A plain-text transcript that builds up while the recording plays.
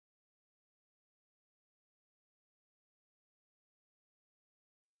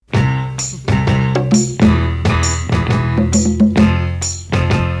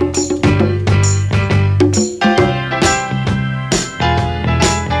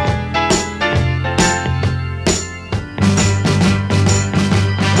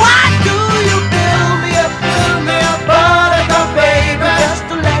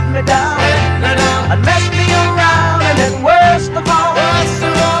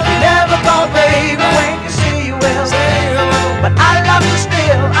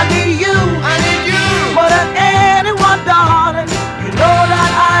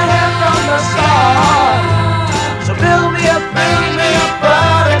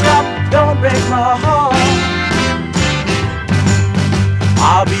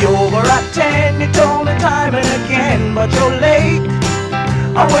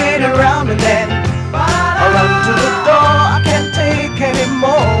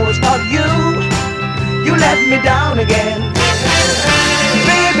me down again.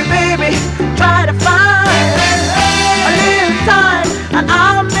 Baby, baby, try to find a little time and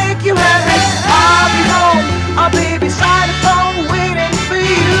I'll make you happy. I'll be home, I'll be beside the phone waiting for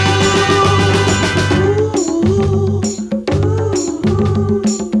you.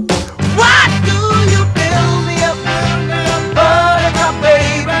 Why do you build me up, buttercup,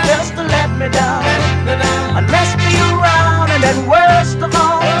 baby, just to let me down and mess me around? And then worst of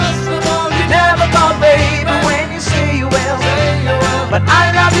all, you never thought, baby, when you say you will. But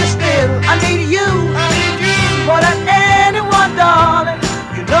I love you still, I need you more than anyone, darling.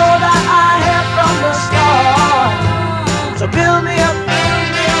 You know that I have from the start. So build me up,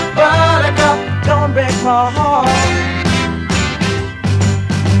 buttercup, don't break my heart.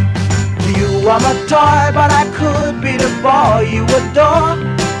 You are my toy, but I could be the boy you adore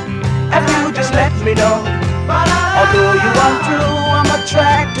if you just let me know. Although you are true, I'm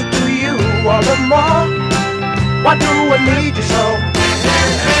attracted to you all the more. Why do I need you so?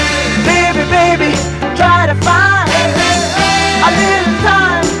 Baby, baby, try to find